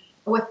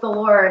with the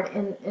Lord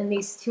in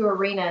these two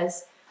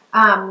arenas.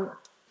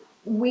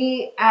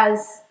 We,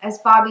 as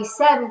Bobby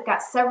said, we've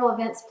got several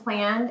events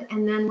planned,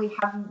 and then we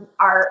have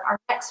our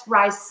next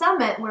Rise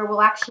Summit, where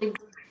we'll actually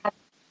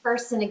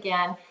person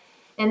again,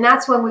 and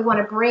that's when we want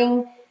to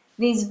bring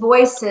these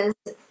voices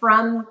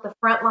from the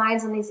front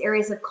lines in these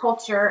areas of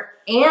culture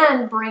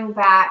and bring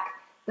back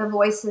the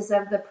voices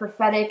of the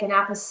prophetic and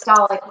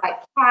apostolic, like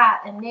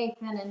Kat and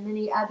Nathan and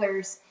many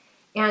others,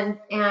 and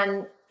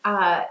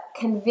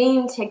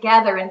convene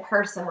together in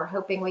person. We're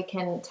hoping we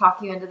can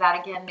talk you into that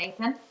again,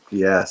 Nathan.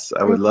 Yes,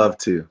 I would love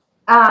to.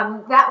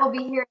 That will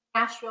be here in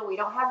Nashville. We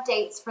don't have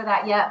dates for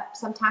that yet,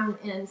 sometime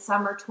in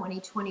summer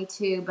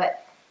 2022,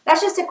 but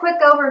that's just a quick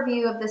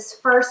overview of this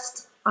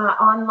first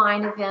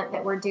online event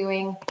that we're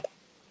doing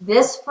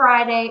this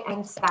Friday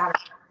and Saturday.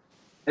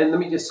 And let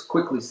me just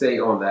quickly say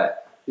on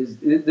that,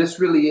 this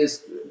really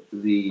is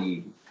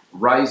the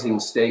rising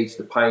stage,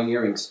 the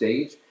pioneering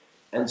stage.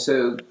 And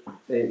so,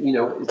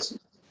 it's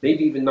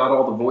maybe even not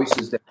all the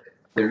voices that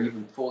they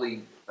even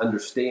fully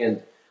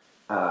understand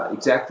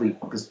exactly,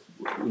 because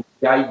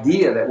The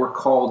idea that we're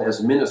called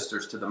as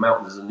ministers to the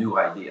mountain is a new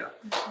idea.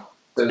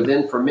 So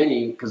then for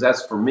many, because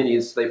that's for many,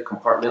 they've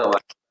compartmentalized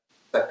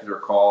secular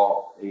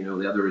call,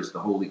 the other is the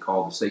holy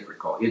call, the sacred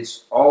call.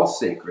 It's all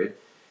sacred,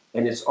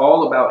 and it's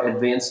all about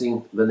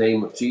advancing the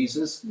name of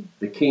Jesus,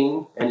 the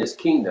King, and his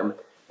kingdom.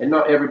 And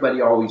not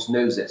everybody always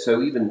knows that.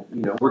 So even,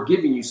 we're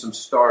giving you some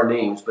star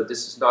names, but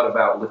this is not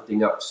about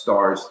lifting up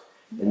stars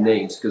and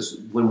names, because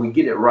when we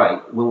get it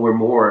right, when we're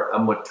more a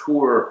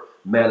mature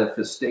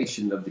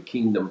manifestation of the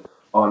kingdom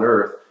on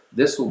earth,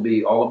 this will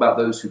be all about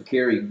those who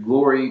carry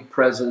glory,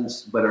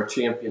 presence, but are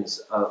champions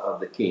of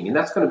the King. And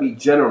that's going to be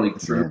generally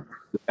true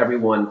with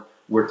everyone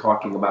we're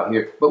talking about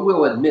here. But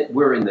we'll admit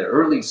we're in the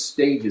early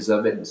stages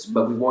of it,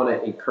 but we want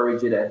to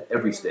encourage it at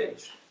every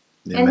stage.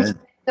 Amen. And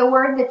the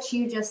word that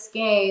you just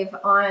gave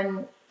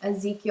on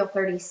Ezekiel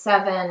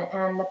 37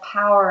 and the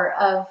power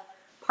of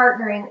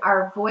partnering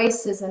our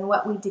voices and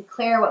what we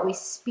declare, what we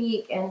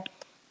speak,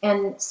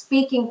 and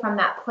speaking from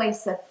that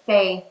place of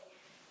faith,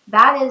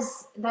 that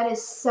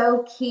is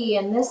so key.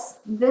 And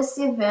this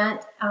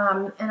event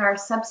and our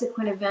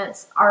subsequent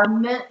events are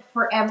meant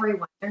for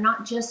everyone. They're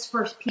not just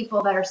for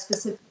people that are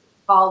specifically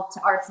called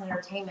to arts and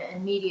entertainment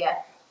and media,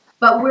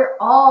 but we're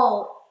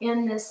all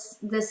in this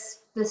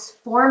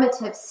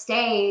formative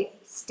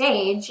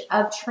stage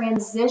of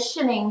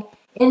transitioning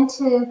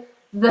into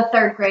the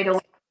third great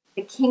awakening,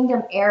 the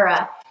kingdom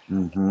era.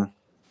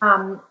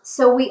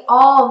 So we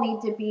all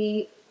need to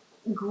be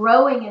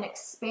growing and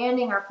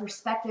expanding our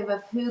perspective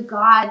of who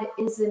God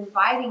is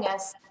inviting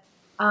us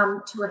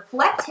to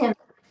reflect him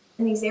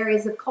in these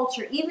areas of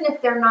culture, even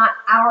if they're not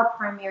our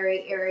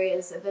primary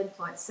areas of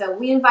influence. So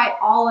we invite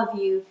all of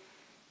you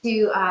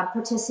to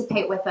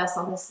participate with us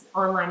on this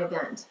online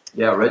event.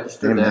 Yeah,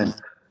 register now.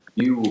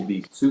 You will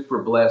be super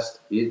blessed.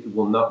 It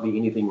will not be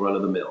anything run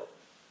of the mill.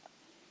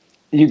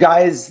 You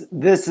guys,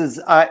 this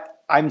is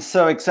I'm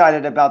so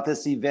excited about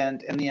this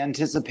event and the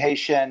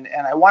anticipation.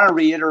 And I want to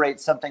reiterate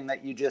something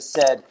that you just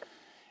said.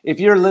 If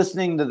you're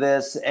listening to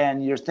this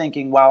and you're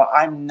thinking, wow,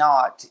 I'm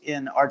not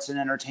in arts and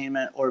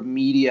entertainment or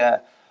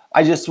media,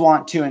 I just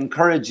want to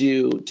encourage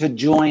you to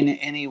join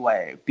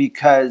anyway,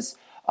 because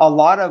a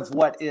lot of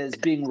what is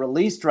being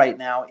released right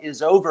now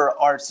is over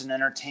arts and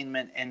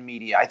entertainment and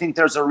media. I think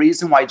there's a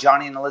reason why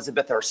Johnny and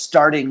Elizabeth are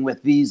starting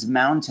with these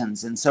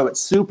mountains. And so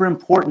it's super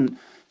important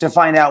to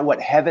find out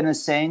what heaven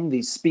is saying.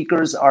 These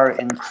speakers are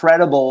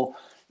incredible.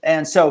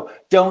 And so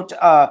don't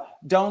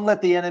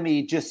let the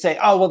enemy just say,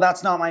 oh, well,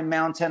 that's not my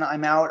mountain.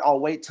 I'm out. I'll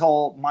wait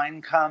till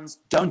mine comes.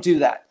 Don't do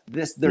that.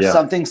 There's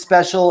something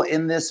special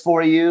in this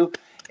for you.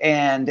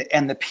 And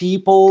the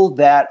people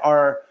that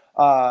are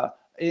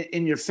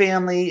in your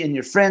family, in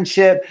your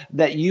friendship,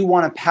 that you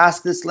want to pass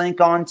this link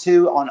on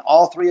to, on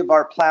all three of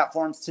our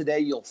platforms today,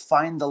 you'll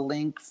find the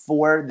link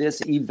for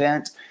this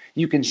event.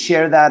 You can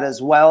share that as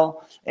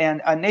well.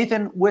 And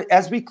Nathan,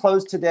 as we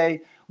close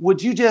today,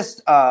 would you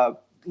just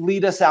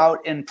lead us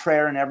out in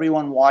prayer and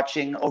everyone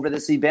watching over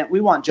this event?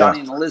 We want Johnny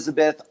and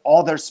Elizabeth,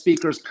 all their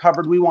speakers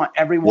covered. We want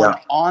everyone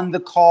on the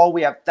call.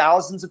 We have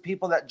thousands of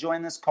people that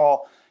join this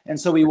call, and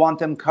so we want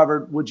them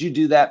covered. Would you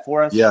do that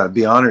for us? Yeah, I'd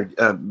be honored.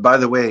 By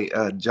the way,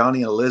 Johnny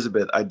and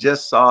Elizabeth, I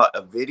just saw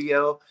a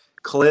video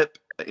clip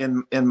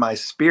in my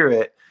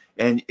spirit,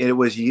 and it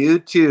was you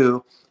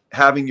two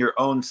having your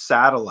own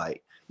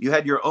satellite. You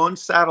had your own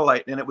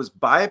satellite, and it was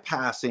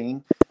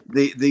bypassing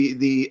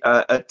the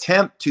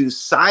attempt to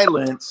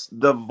silence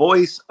the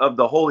voice of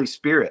the Holy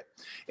Spirit.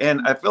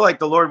 And I feel like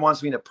the Lord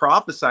wants me to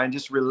prophesy and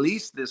just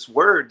release this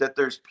word that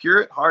there's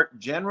pure at heart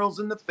generals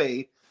in the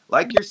faith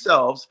like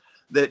yourselves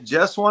that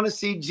just want to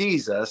see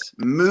Jesus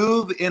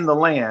move in the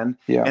land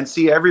and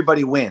see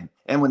everybody win.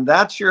 And when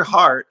that's your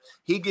heart,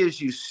 he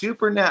gives you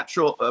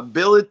supernatural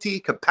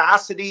ability,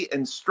 capacity,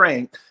 and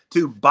strength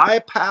to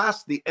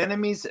bypass the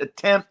enemy's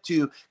attempt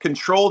to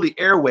control the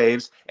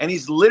airwaves. And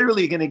he's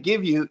literally going to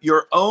give you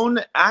your own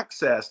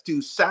access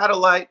to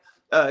satellite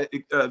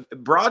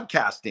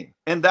broadcasting.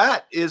 And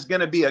that is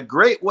going to be a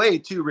great way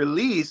to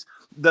release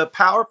the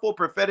powerful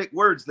prophetic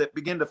words that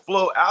begin to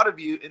flow out of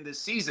you in this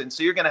season.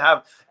 So you're going to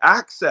have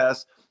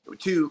access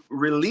to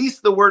release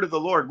the word of the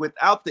Lord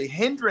without the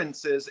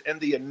hindrances and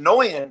the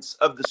annoyance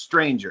of the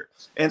stranger.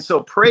 And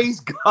so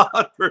praise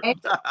God for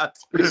that.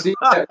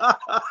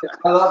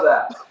 I love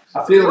that.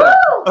 I feel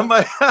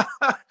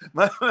that.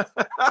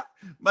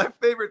 My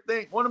favorite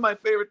thing, one of my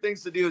favorite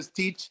things to do is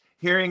teach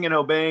hearing and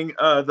obeying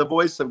the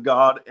voice of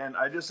God. And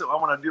I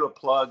want to do a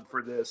plug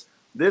for this.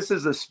 This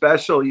is a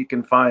special you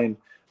can find.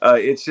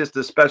 It's just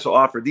a special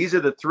offer. These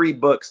are the 3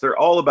 books. They're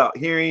all about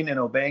hearing and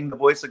obeying the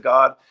voice of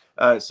God.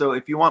 So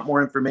if you want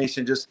more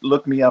information, just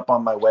look me up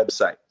on my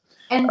website.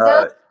 And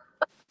my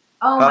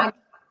God,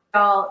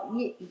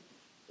 y'all,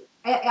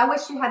 I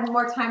wish you had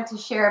more time to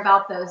share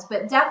about those,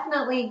 but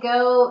definitely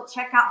go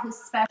check out his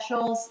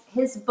specials.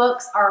 His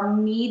books are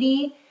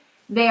meaty.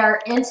 They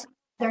are intimate.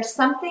 There's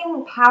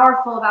something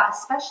powerful about,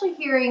 especially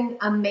hearing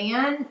a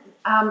man.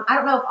 I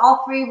don't know if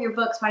all 3 of your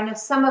books, but I know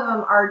some of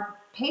them are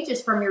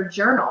pages from your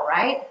journal,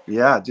 right?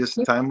 Yeah,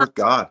 just time with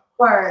God.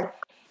 Word.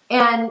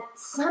 And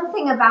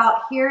something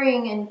about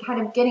hearing and kind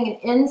of getting an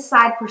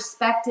inside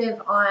perspective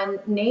on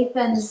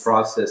Nathan's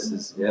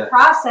processes,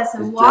 process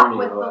and his walk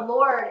with the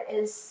Lord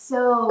is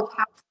so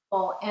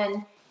powerful.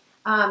 And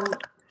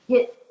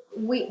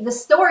the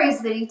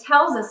stories that he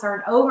tells us are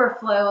an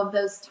overflow of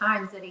those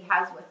times that he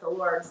has with the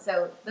Lord.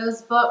 So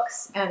those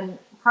books and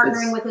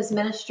partnering with his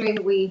ministry,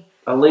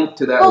 a link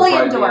to that will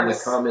probably be in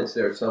the comments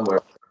there somewhere.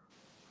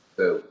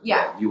 So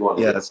you want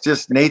to it's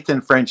just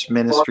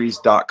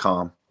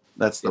nathanfrenchministries.com.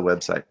 That's the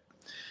website.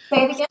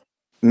 Say it again.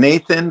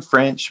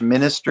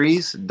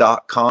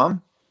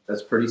 nathanfrenchministries.com.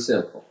 That's pretty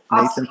simple.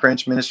 Awesome.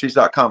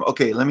 nathanfrenchministries.com.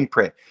 Okay, let me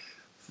pray.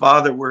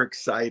 Father, we're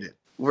excited.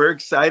 We're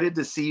excited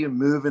to see you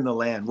move in the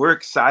land. We're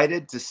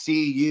excited to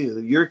see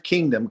your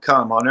kingdom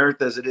come on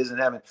earth as it is in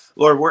heaven.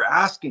 Lord, we're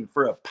asking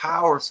for a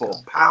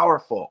powerful,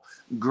 powerful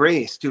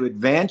grace to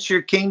advance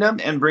your kingdom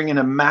and bring in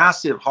a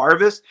massive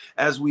harvest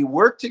as we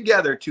work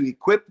together to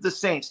equip the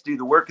saints to do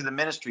the work of the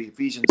ministry,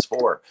 Ephesians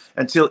 4,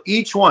 until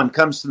each one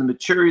comes to the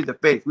maturity of the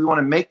faith. We want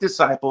to make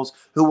disciples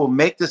who will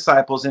make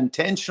disciples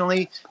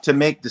intentionally to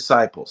make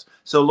disciples.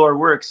 So, Lord,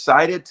 we're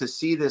excited to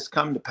see this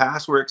come to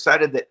pass. We're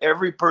excited that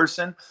every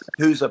person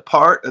who's a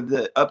part of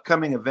the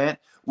upcoming event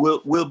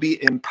will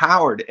be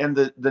empowered. And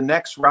the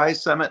next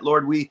Rise Summit,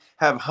 Lord, we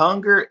have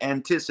hunger,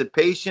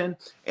 anticipation,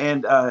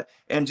 and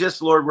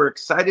just, Lord, we're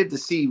excited to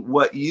see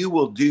what you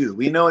will do.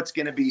 We know it's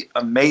going to be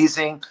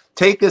amazing.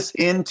 Take us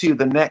into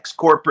the next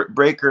corporate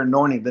breaker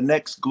anointing, the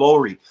next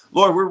glory.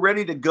 Lord, we're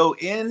ready to go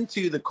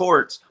into the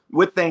courts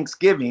with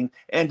thanksgiving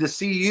and to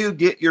see you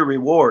get your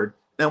reward.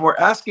 And we're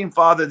asking,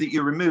 Father, that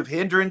you remove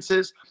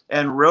hindrances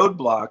and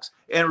roadblocks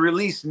and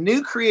release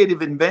new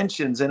creative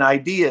inventions and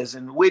ideas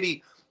and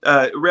witty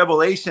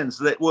revelations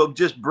that will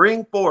just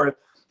bring forth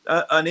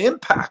an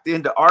impact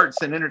into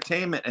arts and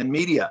entertainment and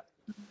media.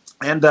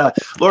 And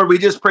Lord, we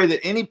just pray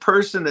that any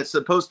person that's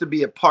supposed to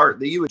be a part,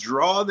 that you would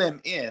draw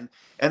them in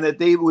and that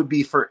they would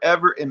be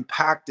forever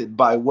impacted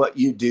by what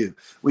you do.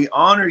 We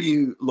honor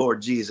you,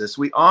 Lord Jesus.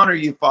 We honor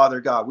you, Father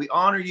God. We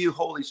honor you,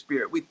 Holy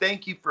Spirit. We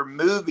thank you for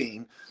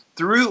moving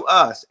through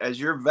us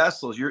as your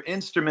vessels, your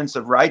instruments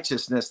of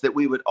righteousness, that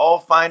we would all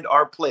find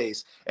our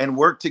place and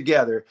work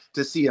together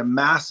to see a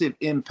massive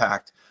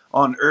impact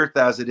on earth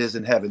as it is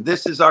in heaven.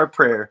 This is our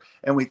prayer.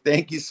 And we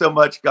thank you so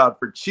much, God,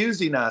 for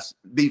choosing us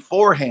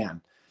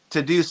beforehand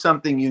to do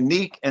something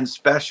unique and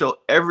special,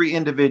 every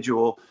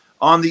individual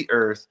on the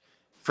earth,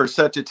 for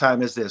such a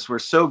time as this. We're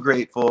so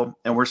grateful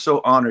and we're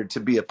so honored to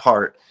be a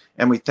part.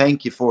 And we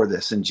thank you for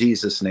this in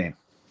Jesus' name.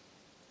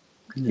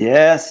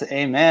 Yes,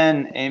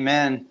 amen,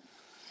 amen.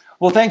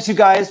 Well, thanks you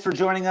guys for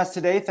joining us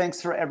today.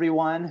 Thanks for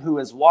everyone who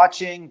is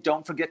watching.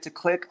 Don't forget to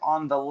click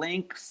on the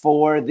link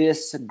for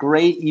this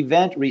great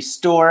event,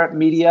 Restore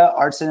Media,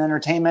 Arts and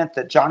Entertainment,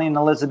 that Johnny and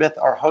Elizabeth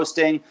are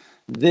hosting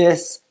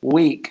this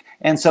week.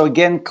 And so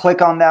again,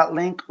 click on that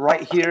link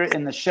right here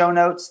in the show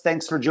notes.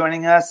 Thanks for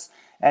joining us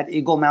at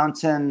Eagle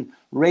Mountain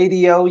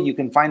Radio. You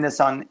can find us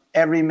on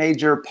every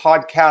major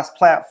podcast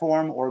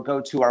platform or go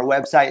to our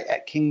website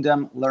at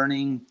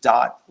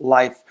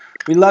kingdomlearning.life.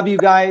 We love you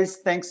guys.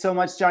 Thanks so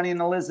much, Johnny and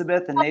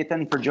Elizabeth and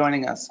Nathan, for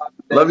joining us.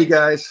 Love you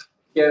guys.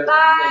 Yeah.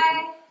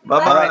 Bye.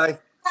 Bye-bye. Right.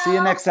 See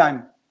you next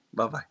time.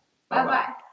 Bye-bye. Bye-bye.